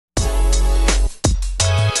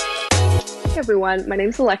everyone, my name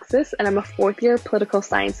is Alexis and I'm a fourth year political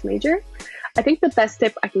science major. I think the best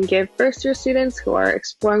tip I can give first year students who are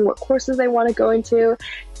exploring what courses they want to go into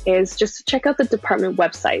is just to check out the department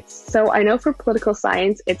websites. So I know for political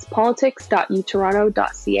science, it's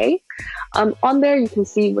politics.utoronto.ca. On there, you can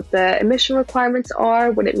see what the admission requirements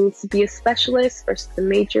are, what it means to be a specialist versus a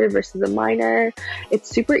major versus a minor. It's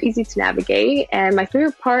super easy to navigate. And my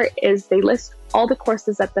favorite part is they list all the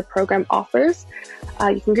courses that the program offers.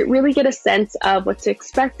 You can really get a sense of what to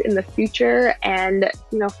expect in the future and,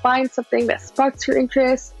 find something that sparks your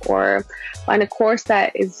interest or find a course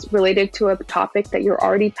that is related to a topic that you're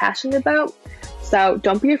already passionate about. So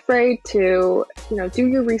don't be afraid to, do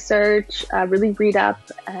your research, really read up,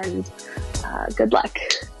 and good luck.